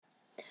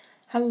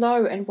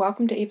Hello and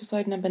welcome to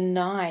episode number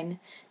 9.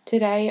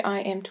 Today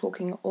I am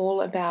talking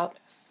all about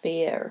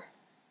fear.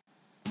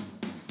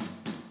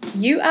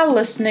 You are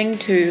listening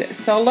to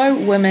Solo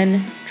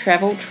Women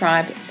Travel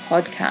Tribe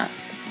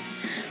podcast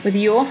with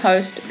your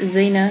host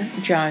Zena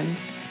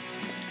Jones.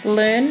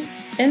 Learn,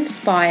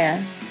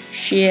 inspire,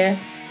 share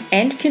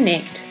and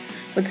connect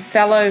with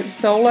fellow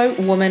solo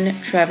women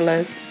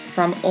travelers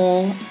from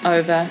all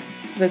over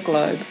the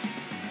globe.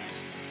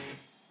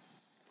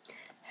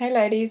 Hey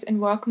ladies,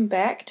 and welcome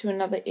back to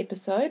another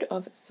episode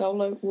of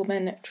Solo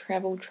Woman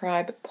Travel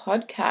Tribe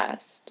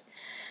podcast.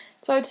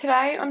 So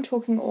today I'm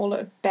talking all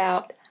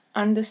about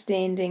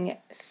understanding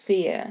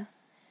fear.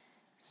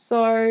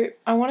 So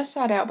I want to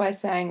start out by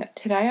saying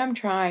today I'm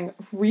trying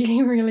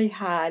really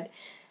hard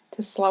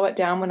to slow it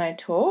down when I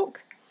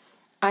talk.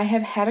 I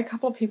have had a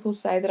couple of people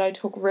say that I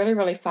talk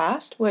really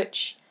fast,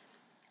 which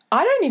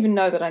I don't even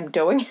know that I'm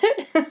doing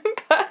it,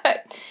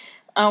 but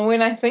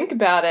when I think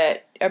about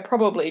it, I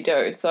probably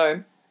do.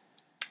 So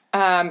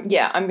I'm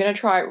going to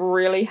try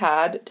really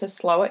hard to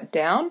slow it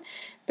down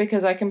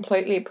because I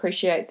completely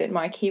appreciate that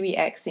my Kiwi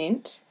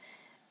accent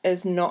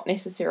is not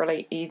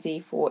necessarily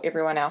easy for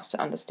everyone else to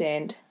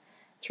understand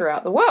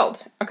throughout the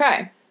world.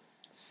 Okay,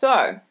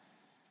 so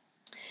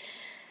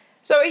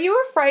are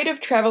you afraid of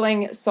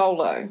traveling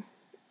solo?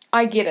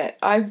 I get it.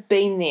 I've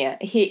been there.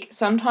 Heck,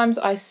 sometimes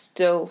I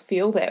still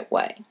feel that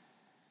way.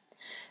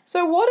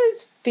 So what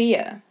is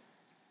fear?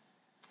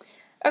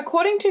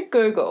 According to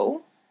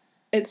Google,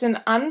 it's an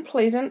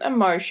unpleasant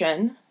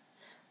emotion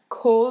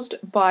caused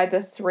by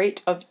the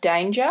threat of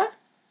danger,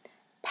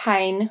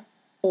 pain,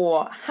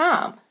 or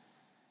harm.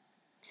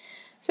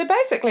 So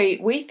basically,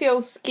 we feel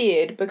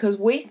scared because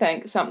we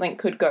think something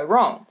could go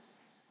wrong.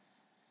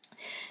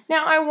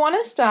 Now, I want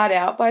to start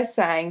out by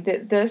saying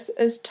that this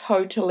is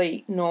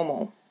totally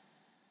normal.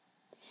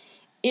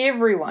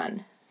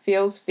 Everyone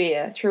feels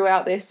fear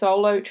throughout their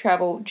solo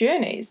travel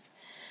journeys.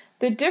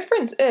 The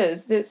difference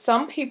is that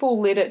some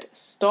people let it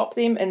stop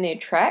them in their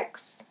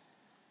tracks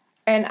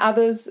and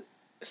others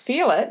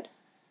feel it,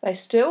 they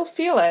still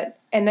feel it,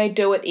 and they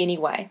do it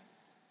anyway.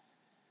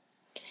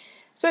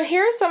 So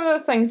here are some of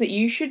the things that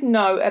you should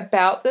know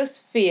about this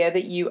fear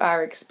that you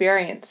are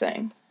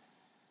experiencing.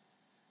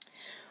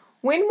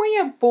 When we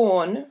are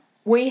born,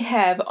 we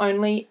have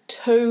only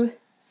 2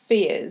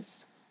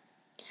 fears.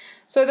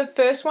 So the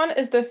first one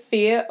is the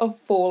fear of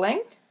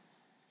falling,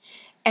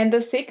 and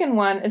the second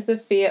one is the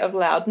fear of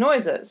loud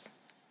noises.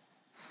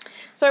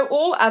 So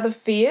all other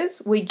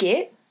fears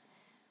we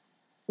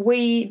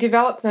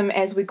develop them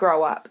as we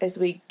grow up, as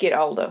we get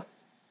older.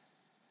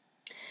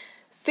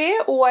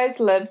 Fear always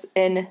lives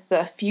in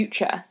the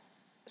future.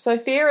 So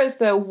fear is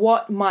the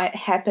what might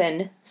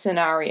happen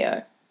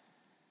scenario.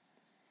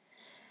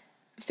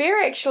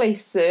 Fear actually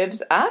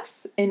serves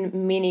us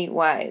in many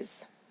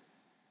ways,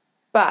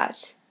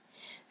 but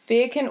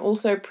fear can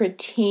also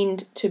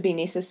pretend to be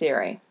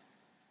necessary.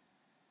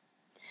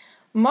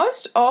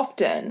 Most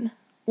often,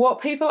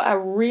 what people are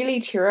really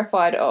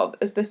terrified of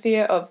is the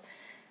fear of,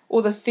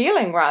 or the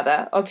feeling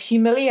rather, of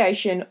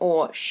humiliation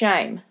or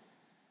shame.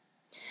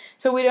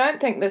 So we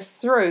don't think this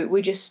through,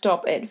 we just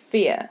stop at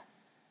fear.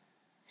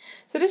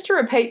 So just to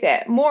repeat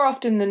that, more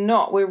often than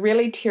not, we're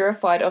really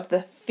terrified of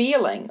the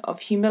feeling of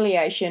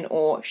humiliation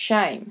or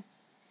shame.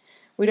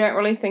 We don't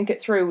really think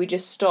it through, we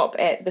just stop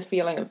at the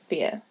feeling of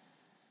fear.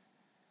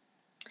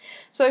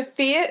 So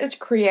fear is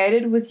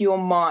created with your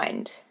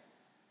mind.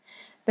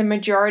 The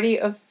majority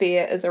of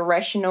fear is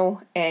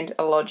irrational and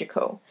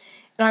illogical.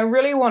 And I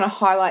really want to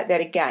highlight that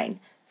again.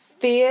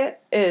 Fear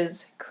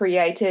is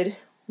created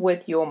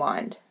with your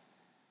mind.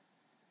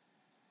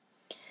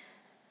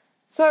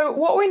 So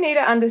what we need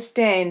to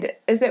understand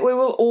is that we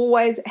will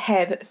always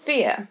have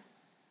fear.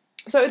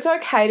 So it's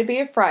okay to be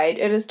afraid.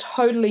 It is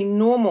totally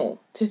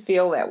normal to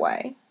feel that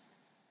way.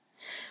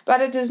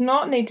 But it does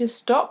not need to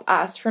stop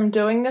us from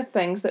doing the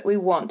things that we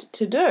want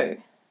to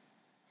do.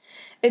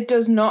 It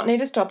does not need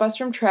to stop us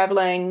from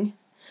traveling,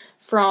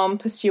 from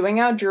pursuing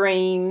our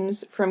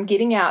dreams, from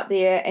getting out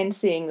there and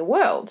seeing the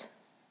world.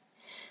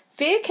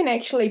 Fear can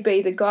actually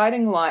be the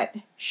guiding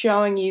light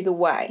showing you the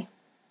way.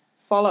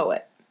 Follow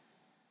it.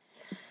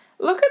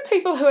 Look at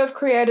people who have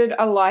created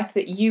a life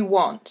that you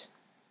want.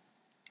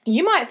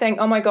 You might think,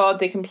 oh my God,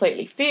 they're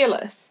completely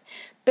fearless.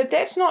 But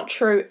that's not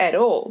true at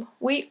all.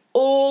 We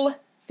all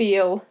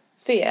feel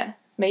fear,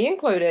 me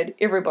included,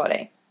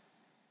 everybody.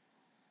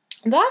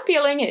 They're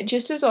feeling it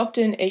just as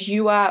often as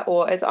you are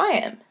or as I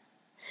am.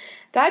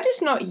 They're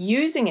just not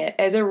using it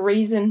as a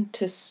reason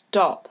to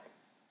stop.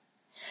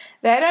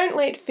 They don't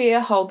let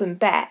fear hold them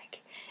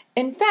back.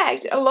 In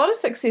fact, a lot of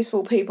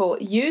successful people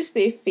use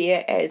their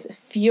fear as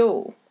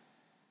fuel.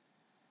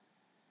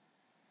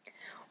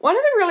 One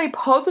of the really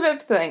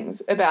positive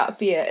things about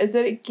fear is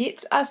that it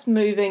gets us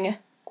moving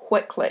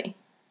quickly.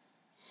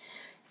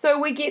 So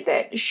we get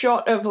that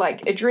shot of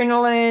like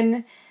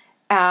adrenaline,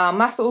 our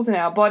muscles in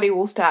our body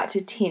will start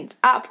to tense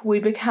up, we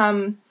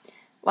become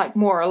like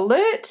more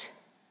alert,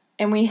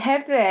 and we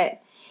have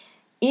that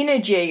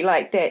energy,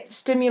 like that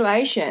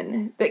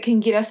stimulation that can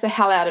get us the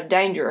hell out of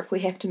danger if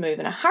we have to move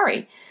in a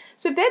hurry.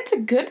 So that's a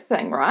good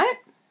thing, right?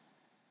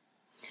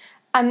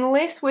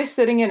 Unless we're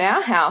sitting in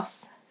our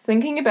house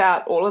thinking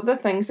about all of the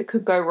things that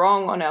could go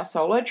wrong on our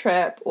solo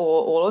trip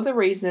or all of the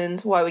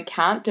reasons why we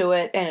can't do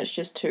it and it's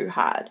just too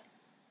hard.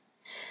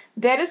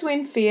 That is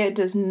when fear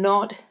does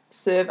not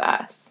serve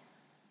us.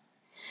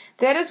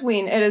 That is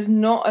when it is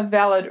not a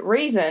valid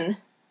reason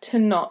to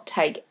not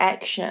take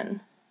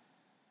action.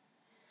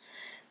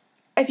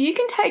 If you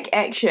can take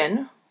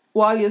action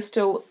while you're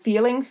still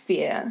feeling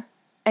fear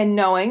and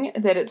knowing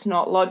that it's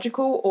not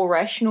logical or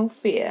rational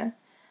fear,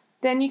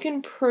 then you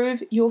can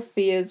prove your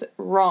fears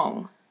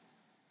wrong.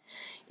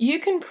 You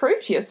can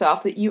prove to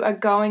yourself that you are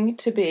going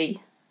to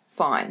be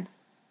fine.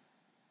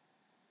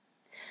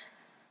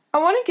 I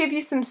want to give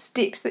you some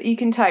steps that you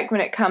can take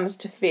when it comes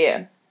to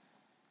fear.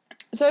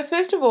 So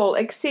first of all,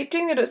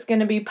 accepting that it's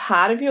going to be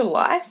part of your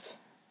life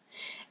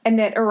and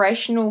that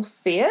irrational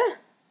fear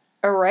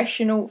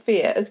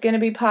is going to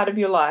be part of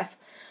your life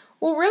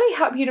will really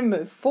help you to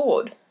move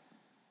forward.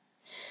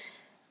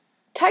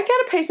 Take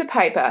out a piece of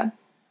paper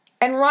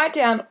and write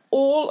down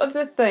all of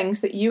the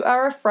things that you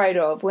are afraid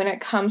of when it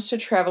comes to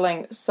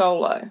traveling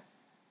solo.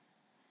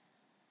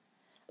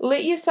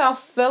 Let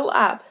yourself fill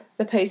up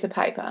the piece of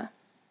paper.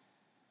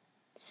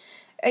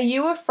 Are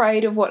you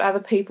afraid of what other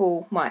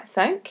people might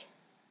think?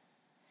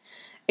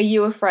 Are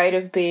you afraid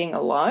of being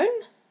alone?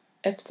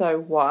 If so,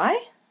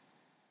 why?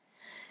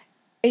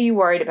 Are you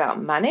worried about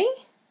money?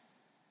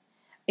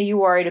 Are you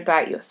worried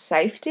about your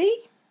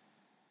safety?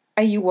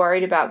 Are you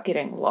worried about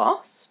getting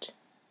lost?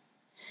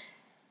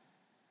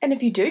 And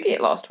if you do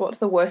get lost, what's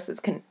the worst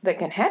that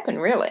can happen,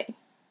 really?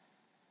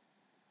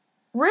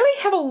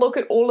 Really have a look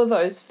at all of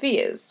those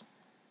fears.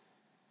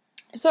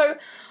 So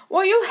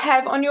what you'll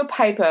have on your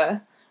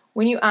paper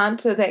when you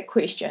answer that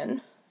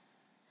question,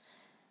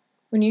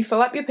 when you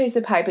fill up your piece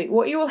of paper,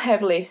 what you will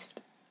have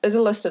left is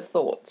a list of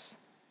thoughts.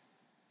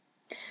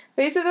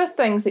 These are the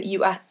things that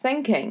you are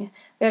thinking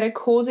that are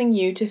causing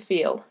you to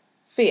feel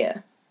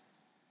fear.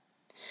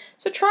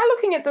 So try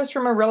looking at this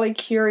from a really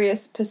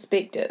curious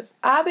perspective.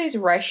 Are these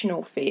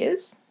rational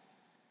fears?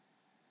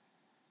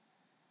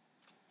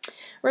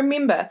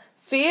 Remember,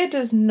 fear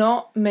does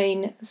not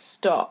mean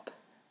stop.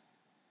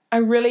 I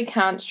really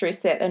can't stress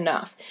that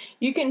enough.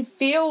 You can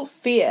feel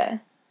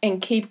fear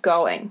and keep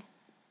going.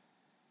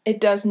 It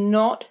does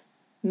not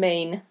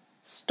mean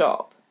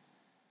stop.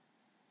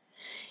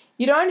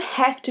 You don't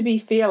have to be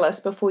fearless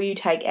before you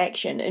take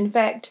action. In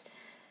fact,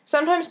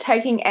 sometimes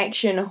taking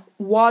action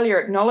while you're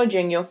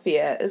acknowledging your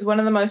fear is one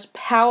of the most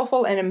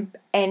powerful and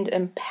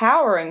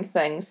empowering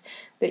things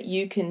that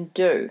you can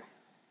do.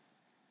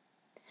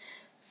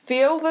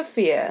 Feel the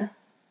fear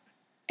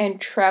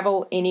and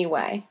travel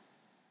anyway.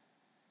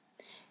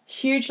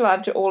 Huge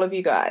love to all of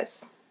you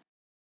guys.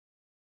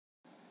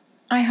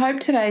 I hope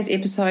today's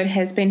episode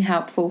has been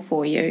helpful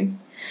for you.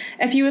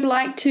 If you would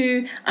like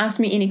to ask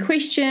me any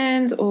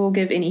questions or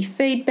give any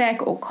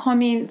feedback or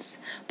comments,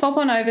 pop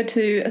on over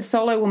to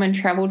Solo Woman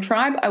Travel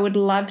Tribe. I would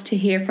love to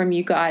hear from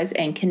you guys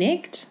and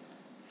connect.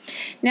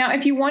 Now,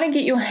 if you want to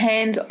get your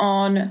hands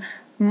on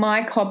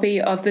my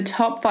copy of the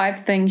top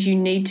 5 things you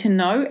need to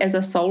know as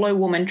a solo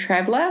woman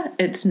traveler,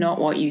 it's not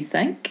what you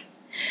think,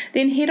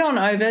 then head on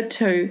over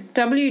to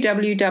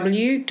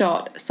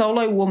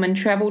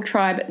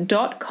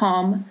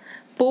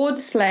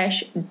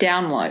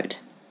www.solowomantraveltribe.com/download.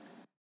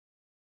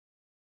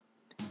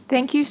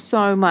 Thank you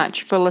so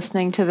much for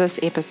listening to this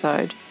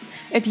episode.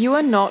 If you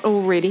are not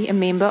already a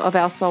member of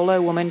our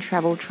Solo Woman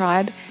Travel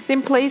Tribe,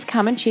 then please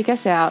come and check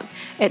us out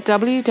at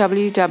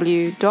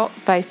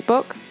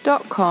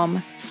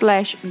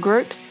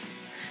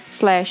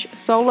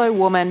www.facebook.com/groups/Solo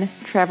Woman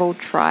Travel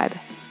Tribe.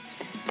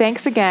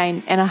 Thanks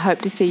again, and I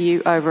hope to see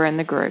you over in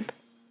the group.